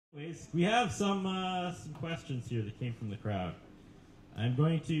Anyways, we have some questions here that came from the crowd. I'm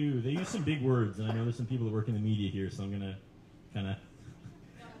going to, they use some big words, and I know there's some people that work in the media here, so I'm going to kind of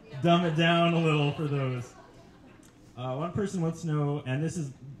dumb it down a little for those. One person wants to know, and this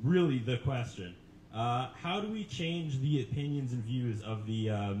is really the question, how do we change the opinions and views of the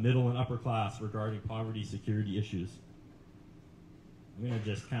middle and upper class regarding poverty security issues? I'm going to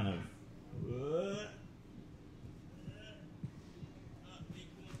just kind of...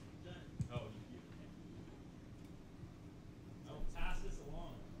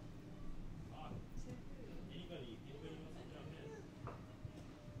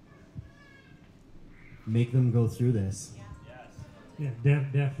 Make them go through this. Yeah,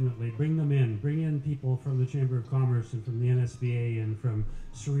 definitely. Bring them in. Bring in people from the Chamber of Commerce and from the NSBA and from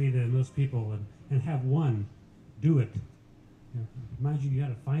Sarita and those people, and have one do it. Mind you, got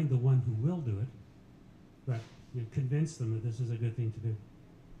to find the one who will do it, but convince them that this is a good thing to do.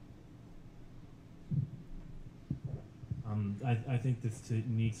 I think this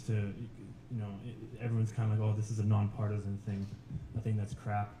needs to, everyone's kind of like, oh, this is a nonpartisan thing. I think that's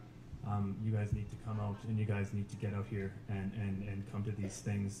crap. You guys need to come out, and you guys need to get out here and come to these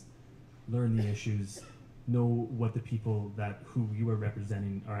things, learn the issues, know what the people who you are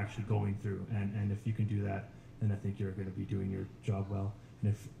representing are actually going through, and if you can do that, then I think you're going to be doing your job well.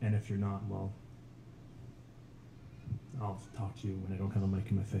 And if you're not, well, I'll talk to you when I don't have a mic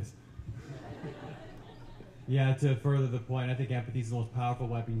in my face. Yeah, to further the point, I think empathy is the most powerful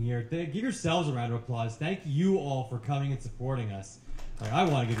weapon here. Give yourselves a round of applause. Thank you all for coming and supporting us. I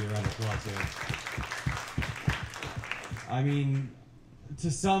want to give you a round of applause here. I mean, to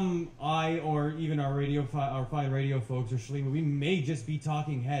some, or even our fine radio folks, or Shalima, we may just be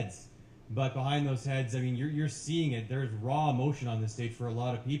talking heads, but behind those heads, I mean, you're seeing it. There's raw emotion on this stage for a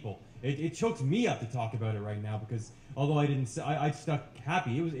lot of people. It chokes me up to talk about it right now because although I stuck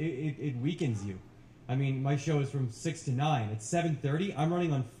happy. It weakens you. I mean, my show is from 6 to 9. At 7:30, I'm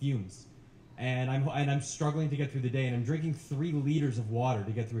running on fumes. And I'm struggling to get through the day, and I'm drinking 3 liters of water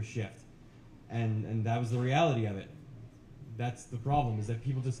to get through a shift, and that was the reality of it. That's the problem, is that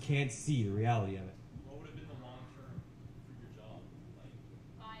people just can't see the reality of it. What would have been the long term for your job?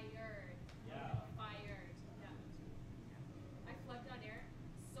 Fired. Yeah. Fired. Yeah. I flubbed on air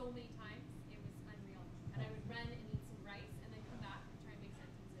so many times, it was unreal. And I would run and eat some rice, and then come back and try and make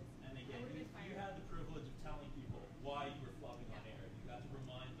sentences. And again, you had the privilege of telling people why you were flubbing on air. You got to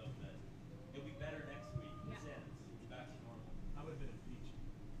remind them that it'll be better next week. This ends. You'll be back to normal. I would have been impeached.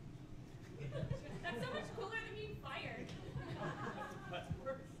 That's so much cooler than being fired. That's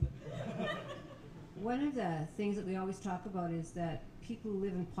worse. One of the things that we always talk about is that people who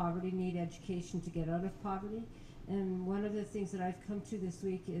live in poverty need education to get out of poverty. And one of the things that I've come to this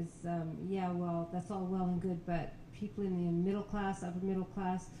week is, that's all well and good, but people in the middle class, upper middle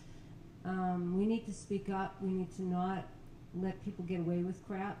class, we need to speak up. We need to not let people get away with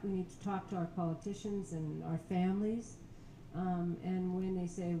crap. We need to talk to our politicians and our families. And when they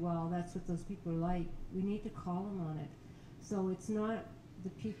say, well, that's what those people are like, we need to call them on it. So it's not the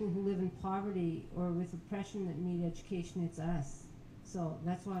people who live in poverty or with oppression that need education, it's us. So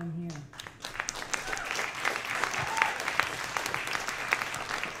that's why I'm here.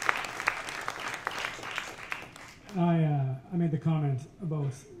 I made the comment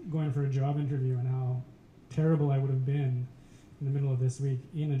about going for a job interview and how terrible I would have been in the middle of this week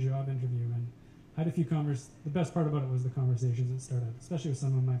in a job interview, and I had a few the best part about it was the conversations that started, especially with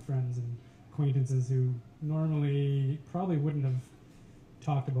some of my friends and acquaintances who normally probably wouldn't have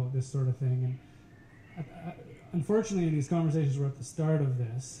talked about this sort of thing. And unfortunately, these conversations were at the start of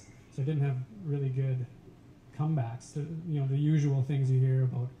this, so I didn't have really good comebacks to, the usual things you hear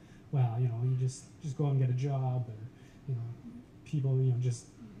about, well, you just go out and get a job, or, people,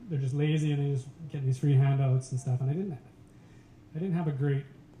 they're just lazy and they just get these free handouts and stuff. And I didn't have a great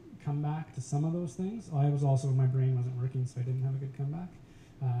comeback to some of those things. My brain wasn't working, so I didn't have a good comeback.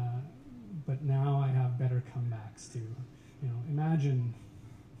 But now I have better comebacks too. Imagine,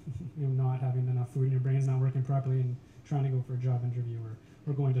 not having enough food and your brain's not working properly and trying to go for a job interview,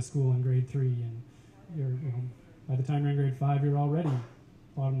 or going to school in grade 3 and you're, by the time you're in grade 5, you're already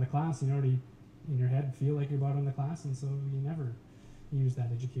bottom of the class. You already, in your head, feel like you're bottom of the class, and so you never use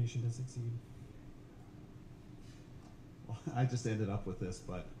that education to succeed. Well, I just ended up with this,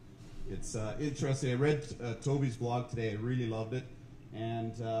 but it's interesting. I read Toby's blog today. I really loved it,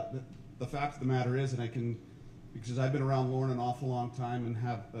 and the fact of the matter is, because I've been around Lorne an awful long time and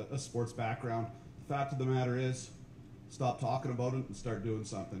have a sports background, the fact of the matter is, stop talking about it and start doing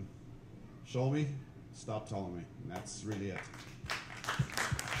something. Show me, stop telling me, and that's really it.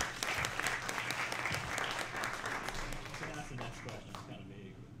 So that's the next question. It's kind of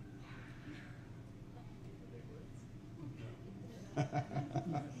vague.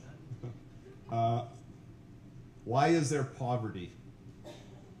 Why is there poverty?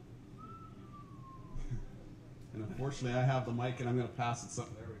 And unfortunately, I have the mic, and I'm going to pass it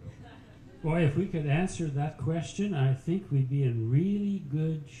something. There we go. Boy, if we could answer that question, I think we'd be in really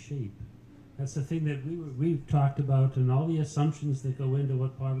good shape. That's the thing that we've talked about, and all the assumptions that go into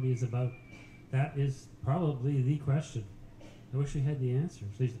what poverty is about. That is probably the question. I wish we had the answer.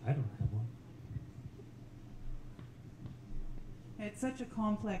 At least I don't have one. It's such a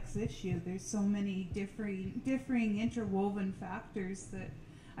complex issue. There's so many differing interwoven factors that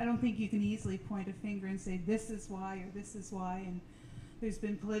I don't think you can easily point a finger and say this is why or this is why. And there's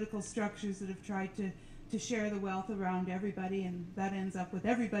been political structures that have tried to share the wealth around everybody, and that ends up with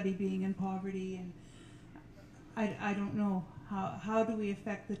everybody being in poverty. And I don't know, how do we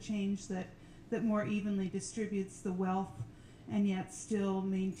affect the change that more evenly distributes the wealth and yet still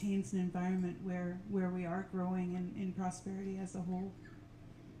maintains an environment where we are growing in prosperity as a whole?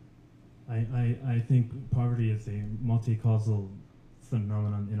 I think poverty is a multi-causal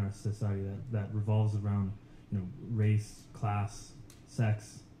phenomenon in our society that revolves around, race, class,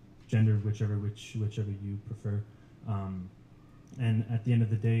 sex, gender, whichever you prefer, and at the end of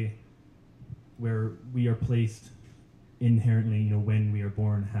the day, where we are placed inherently, when we are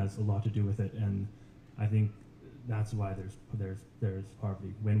born, has a lot to do with it, and I think that's why there's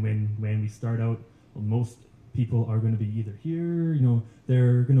poverty. When we start out, most people are going to be either here,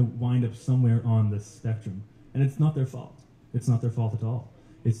 they're going to wind up somewhere on the spectrum, and it's not their fault. It's not their fault at all.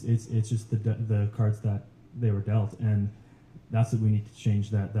 It's just the cards that they were dealt, and that's what we need to change.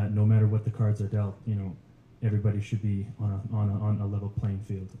 That no matter what the cards are dealt, everybody should be on a level playing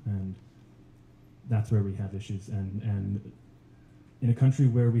field, and that's where we have issues. And in a country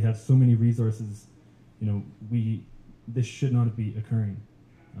where we have so many resources, this should not be occurring.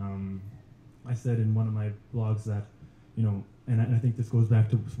 I said in one of my blogs that, and I think this goes back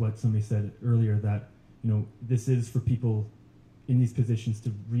to what somebody said earlier, that this is for people in these positions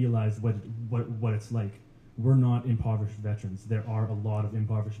to realize what it's like. We're not impoverished veterans. There are a lot of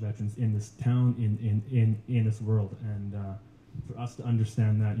impoverished veterans in this town, in this world, and for us to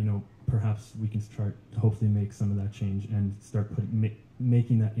understand that, perhaps we can start to hopefully make some of that change and start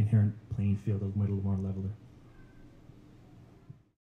making that inherent playing field a little more leveler.